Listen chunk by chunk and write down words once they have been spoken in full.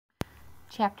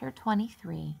Chapter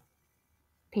 23,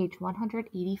 page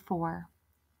 184,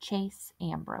 Chase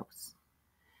Ambrose.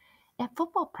 At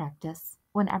football practice,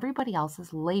 when everybody else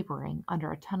is laboring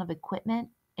under a ton of equipment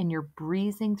and you're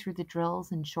breezing through the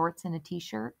drills in shorts and a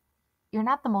t-shirt, you're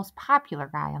not the most popular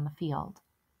guy on the field.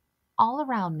 All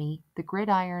around me, the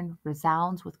gridiron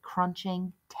resounds with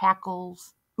crunching,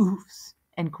 tackles, oofs,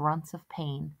 and grunts of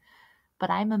pain. But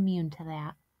I'm immune to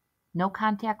that. No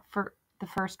contact for the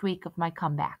first week of my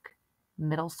comeback.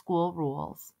 Middle school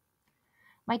rules.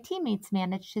 My teammates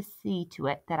manage to see to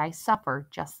it that I suffer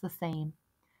just the same.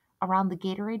 Around the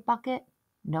Gatorade bucket,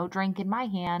 no drink in my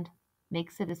hand,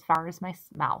 makes it as far as my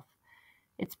mouth.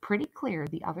 It's pretty clear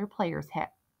the other players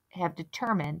have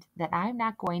determined that I'm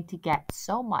not going to get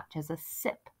so much as a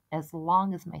sip as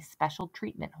long as my special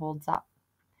treatment holds up.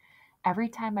 Every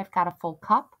time I've got a full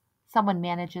cup, someone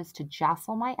manages to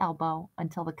jostle my elbow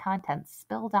until the contents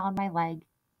spill down my leg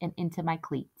and into my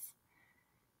cleats.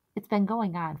 It's been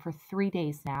going on for 3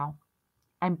 days now.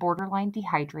 I'm borderline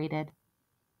dehydrated,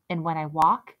 and when I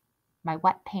walk, my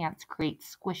wet pants create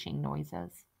squishing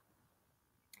noises.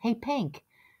 "Hey, Pink,"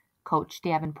 Coach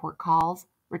Davenport calls,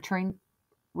 referring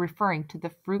to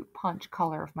the fruit punch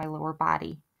color of my lower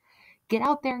body. "Get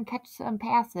out there and catch some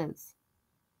passes."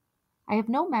 I have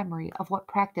no memory of what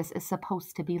practice is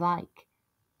supposed to be like,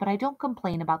 but I don't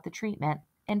complain about the treatment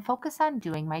and focus on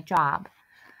doing my job.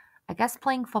 I guess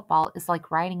playing football is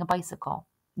like riding a bicycle.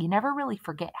 You never really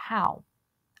forget how.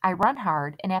 I run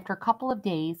hard, and after a couple of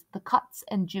days, the cuts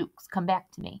and jukes come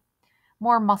back to me.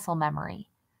 More muscle memory.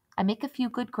 I make a few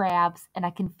good grabs, and I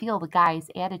can feel the guys'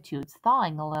 attitudes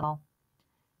thawing a little.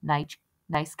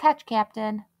 Nice catch,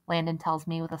 Captain," Landon tells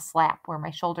me with a slap where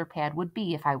my shoulder pad would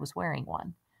be if I was wearing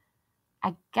one.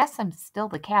 I guess I'm still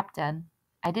the captain.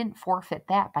 I didn't forfeit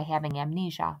that by having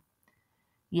amnesia.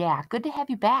 "Yeah, good to have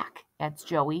you back," adds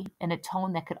Joey, in a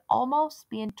tone that could almost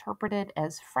be interpreted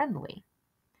as friendly.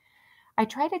 I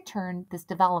try to turn this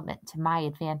development to my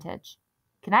advantage.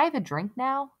 "Can I have a drink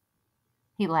now?"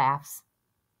 He laughs.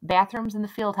 "Bathrooms in the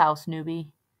field house,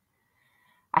 newbie."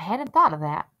 I hadn't thought of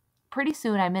that. Pretty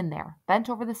soon I'm in there, bent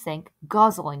over the sink,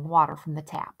 guzzling water from the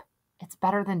tap. It's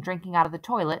better than drinking out of the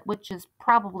toilet, which is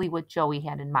probably what Joey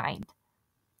had in mind.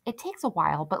 It takes a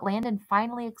while, but Landon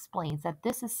finally explains that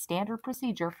this is standard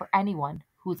procedure for anyone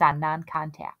who's on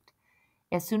non-contact.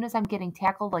 As soon as I'm getting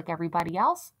tackled like everybody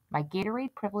else, my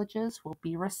Gatorade privileges will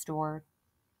be restored.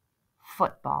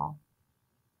 Football.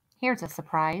 Here's a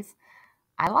surprise.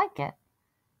 I like it.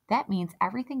 That means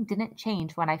everything didn't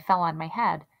change when I fell on my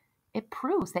head. It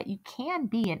proves that you can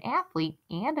be an athlete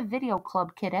and a video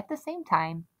club kid at the same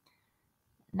time.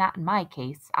 Not in my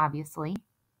case, obviously.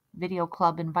 Video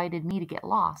club invited me to get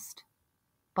lost.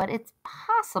 But it's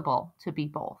possible to be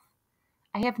both.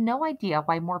 I have no idea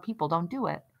why more people don't do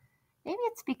it. Maybe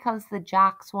it's because the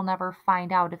jocks will never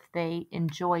find out if they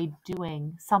enjoy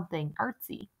doing something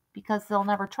artsy, because they'll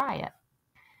never try it.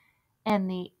 And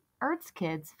the arts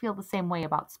kids feel the same way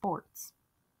about sports.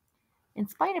 In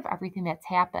spite of everything that's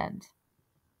happened,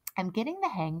 I'm getting the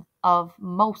hang of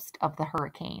most of the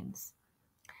Hurricanes.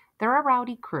 They're a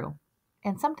rowdy crew,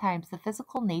 and sometimes the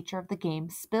physical nature of the game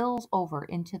spills over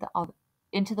into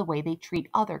the way they treat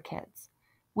other kids,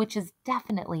 which is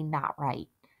definitely not right.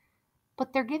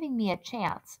 But they're giving me a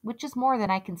chance, which is more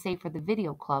than I can say for the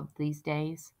video club these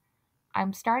days.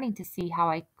 I'm starting to see how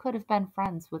I could have been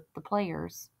friends with the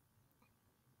players,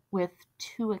 with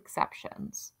two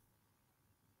exceptions.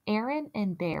 Aaron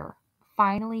and Bear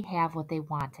finally have what they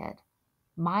wanted.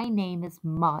 My name is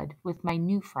Mud with my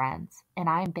new friends, and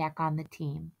I'm back on the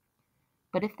team.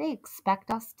 But if they expect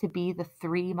us to be the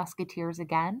Three Musketeers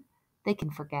again, they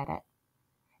can forget it.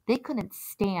 They couldn't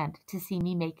stand to see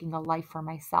me making a life for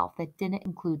myself that didn't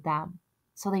include them,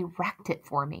 so they wrecked it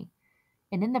for me.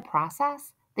 And in the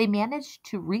process, they managed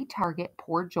to retarget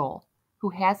poor Joel, who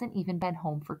hasn't even been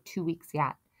home for 2 weeks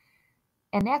yet.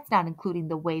 And that's not including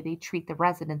the way they treat the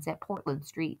residents at Portland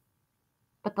Street.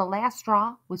 But the last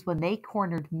straw was when they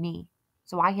cornered me,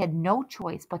 so I had no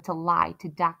choice but to lie to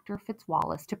Dr.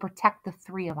 Fitzwallace to protect the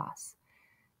three of us.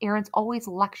 Aaron's always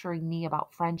lecturing me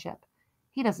about friendship.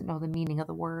 He doesn't know the meaning of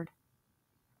the word.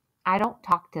 I don't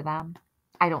talk to them.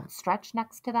 I don't stretch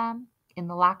next to them. In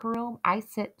the locker room, I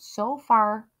sit so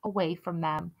far away from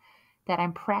them that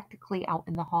I'm practically out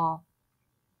in the hall.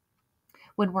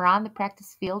 When we're on the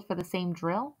practice field for the same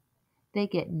drill, they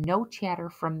get no chatter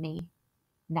from me,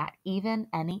 not even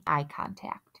any eye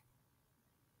contact.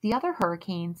 The other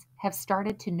Hurricanes have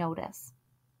started to notice,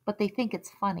 but they think it's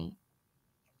funny.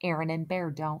 Aaron and Bear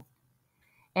don't.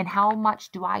 And how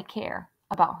much do I care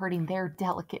about hurting their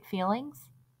delicate feelings?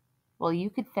 Well, you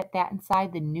could fit that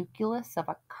inside the nucleus of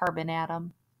a carbon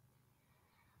atom.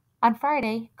 On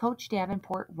Friday, Coach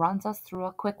Davenport runs us through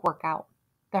a quick workout.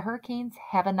 The Hurricanes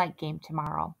have a night game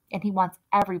tomorrow, and he wants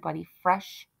everybody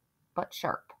fresh but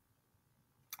sharp.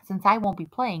 Since I won't be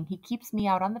playing, he keeps me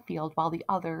out on the field while the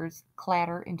others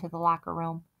clatter into the locker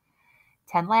room.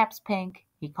 10 laps, Pink,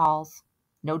 he calls.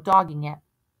 No dogging it.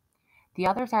 The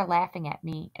others are laughing at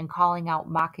me and calling out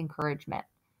mock encouragement.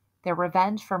 Their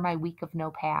revenge for my week of no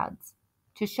pads.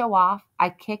 To show off, I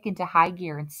kick into high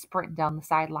gear and sprint down the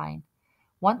sideline.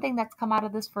 One thing that's come out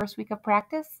of this first week of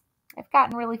practice, I've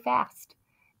gotten really fast.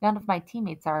 None of my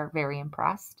teammates are very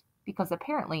impressed, because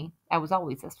apparently I was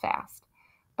always this fast.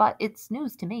 But it's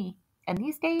news to me, and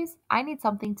these days I need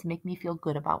something to make me feel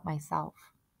good about myself.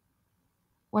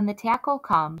 When the tackle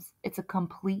comes, it's a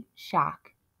complete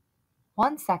shock.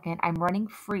 1 second I'm running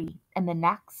free, and the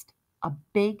next, a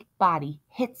big body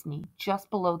hits me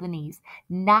just below the knees,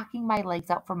 knocking my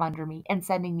legs out from under me and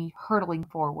sending me hurtling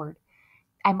forward.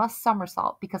 I must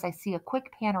somersault because I see a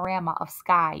quick panorama of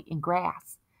sky and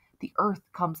grass. The earth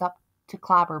comes up to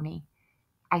clobber me.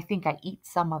 I think I eat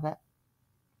some of it.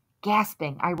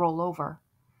 Gasping, I roll over.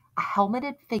 A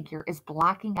helmeted figure is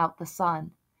blocking out the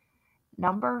sun.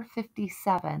 Number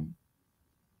 57,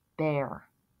 Bear.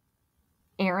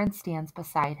 Aaron stands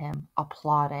beside him,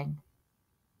 applauding.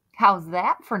 How's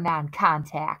that for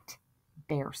non-contact?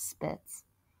 Bear spits.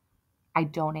 I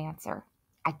don't answer.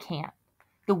 I can't.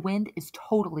 The wind is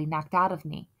totally knocked out of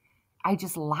me. I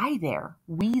just lie there,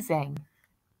 wheezing.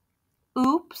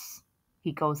 Oops,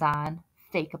 he goes on,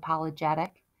 fake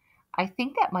apologetic. I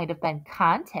think that might have been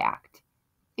contact.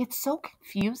 It's so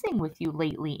confusing with you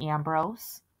lately,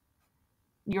 Ambrose.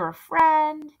 You're a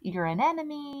friend, you're an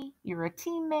enemy, you're a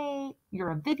teammate,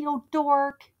 you're a video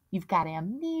dork, you've got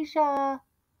amnesia.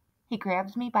 He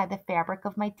grabs me by the fabric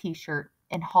of my t-shirt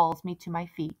and hauls me to my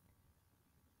feet.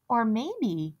 Or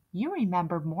maybe you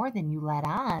remember more than you let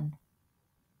on.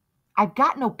 I've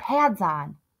got no pads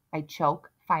on, I choke,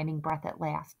 finding breath at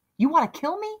last. You want to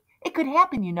kill me? It could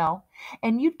happen, you know,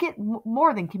 and you'd get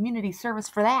more than community service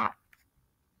for that.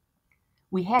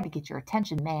 We had to get your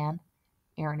attention, man,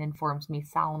 Aaron informs me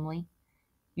solemnly.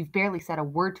 You've barely said a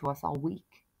word to us all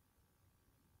week.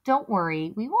 Don't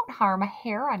worry, we won't harm a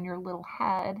hair on your little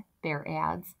head, Bear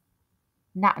adds.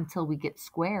 Not until we get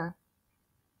square.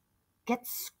 Get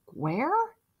square?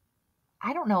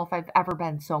 I don't know if I've ever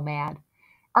been so mad.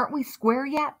 Aren't we square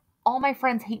yet? All my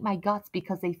friends hate my guts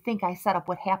because they think I set up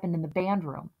what happened in the band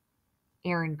room.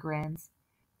 Aaron grins.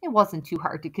 It wasn't too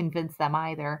hard to convince them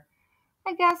either.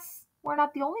 I guess we're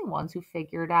not the only ones who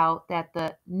figured out that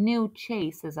the new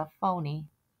Chase is a phony.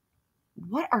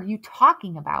 What are you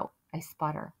talking about? I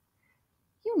sputter.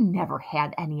 You never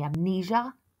had any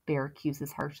amnesia, Bear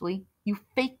accuses harshly. You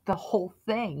faked the whole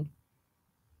thing.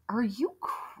 Are you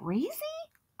crazy?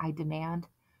 I demand.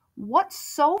 What's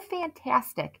so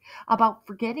fantastic about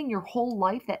forgetting your whole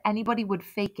life that anybody would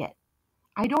fake it?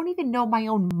 I don't even know my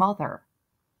own mother.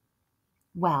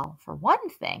 Well, for one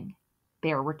thing,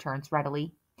 Bear returns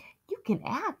readily, you can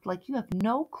act like you have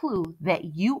no clue that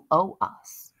you owe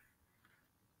us.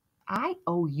 I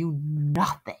owe you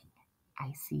nothing,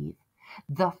 I seethe.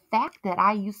 The fact that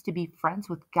I used to be friends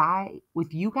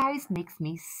with you guys makes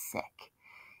me sick.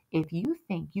 If you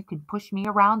think you can push me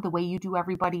around the way you do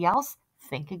everybody else,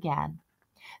 think again.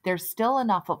 There's still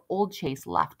enough of old Chase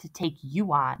left to take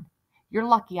you on. You're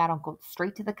lucky I don't go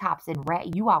straight to the cops and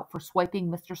rat you out for swiping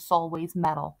Mr. Solway's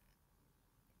medal.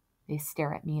 They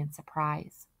stare at me in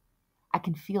surprise. I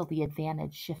can feel the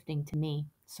advantage shifting to me,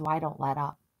 so I don't let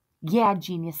up. Yeah,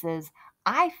 geniuses,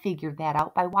 I figured that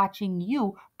out by watching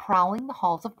you prowling the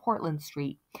halls of Portland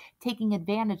Street, taking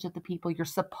advantage of the people you're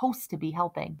supposed to be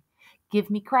helping. Give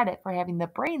me credit for having the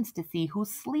brains to see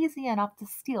who's sleazy enough to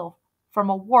steal from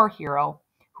a war hero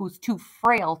who's too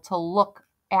frail to look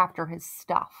after his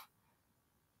stuff.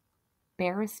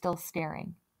 Bear is still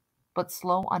staring, but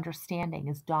slow understanding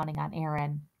is dawning on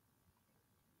Aaron.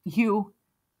 You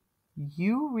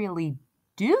really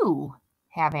do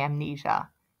have amnesia,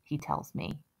 he tells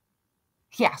me.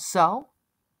 Yeah, so?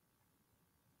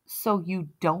 So you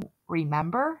don't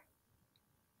remember?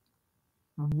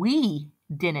 We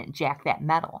didn't jack that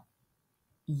medal.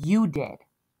 You did.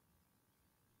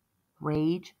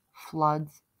 Rage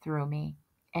floods through me,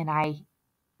 and I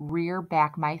rear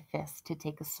back my fist to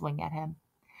take a swing at him.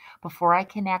 Before I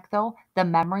can act, though, the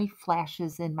memory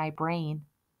flashes in my brain.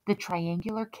 The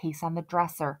triangular case on the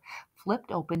dresser,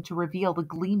 flipped open to reveal the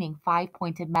gleaming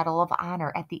 5-pointed Medal of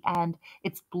Honor at the end,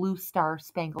 its blue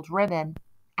star-spangled ribbon.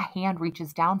 A hand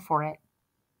reaches down for it.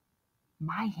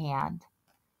 My hand.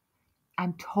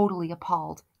 I'm totally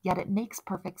appalled, yet it makes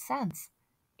perfect sense.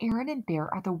 Aaron and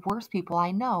Bear are the worst people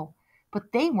I know,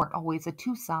 but they weren't always a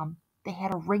twosome. They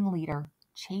had a ringleader,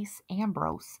 Chase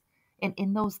Ambrose, and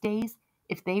in those days,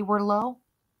 if they were low,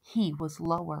 he was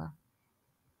lower.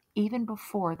 Even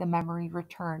before the memory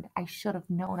returned, I should have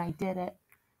known I did it.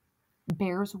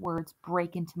 Bear's words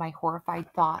break into my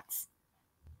horrified thoughts.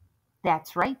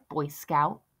 That's right, Boy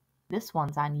Scout. This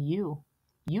one's on you.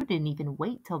 You didn't even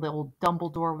wait till the old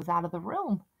Dumbledore was out of the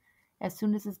room. As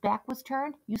soon as his back was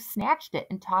turned, you snatched it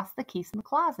and tossed the case in the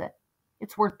closet.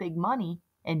 It's worth big money,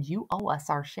 and you owe us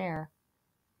our share.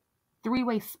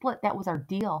 Three-way split, that was our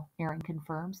deal, Aaron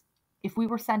confirms. If we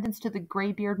were sentenced to the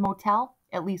Graybeard Motel,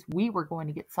 at least we were going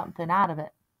to get something out of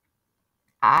it.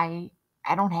 I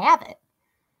don't have it.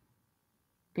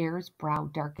 Bear's brow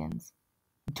darkens.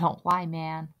 Don't lie,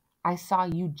 man. I saw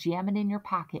you jam it in your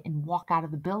pocket and walk out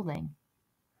of the building.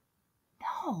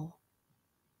 No.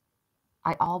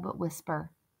 I all but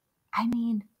whisper. I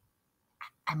mean,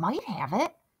 I might have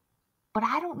it, but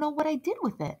I don't know what I did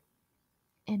with it.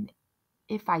 And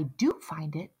if I do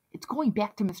find it, it's going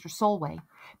back to Mr. Solway.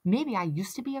 Maybe I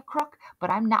used to be a crook, but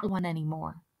I'm not one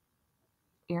anymore.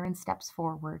 Aaron steps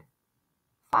forward.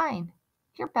 Fine.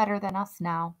 You're better than us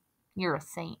now. You're a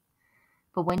saint.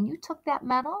 But when you took that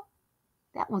medal,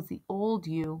 that was the old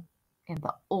you and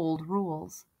the old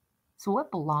rules. So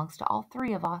it belongs to all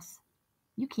three of us.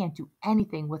 You can't do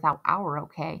anything without our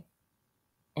okay.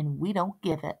 And we don't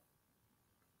give it.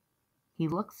 He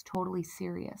looks totally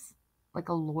serious, like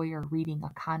a lawyer reading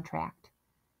a contract.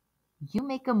 You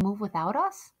make a move without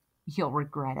us? You'll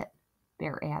regret it,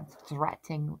 Bear adds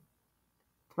threateningly.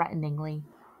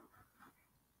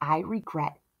 I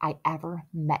regret I ever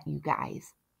met you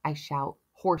guys, I shout,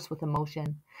 hoarse with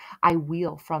emotion. I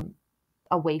wheel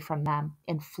away from them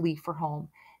and flee for home,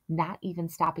 not even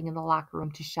stopping in the locker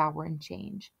room to shower and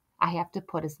change. I have to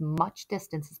put as much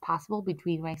distance as possible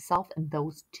between myself and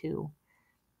those two.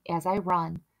 As I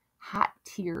run, hot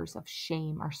tears of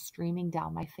shame are streaming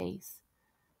down my face.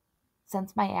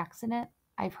 Since my accident,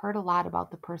 I've heard a lot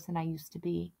about the person I used to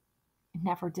be.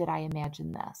 Never did I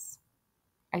imagine this.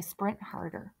 I sprint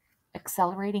harder,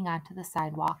 accelerating onto the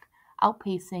sidewalk,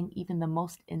 outpacing even the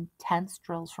most intense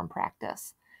drills from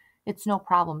practice. It's no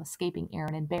problem escaping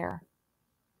Aaron and Bear,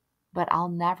 but I'll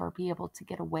never be able to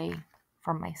get away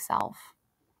from myself.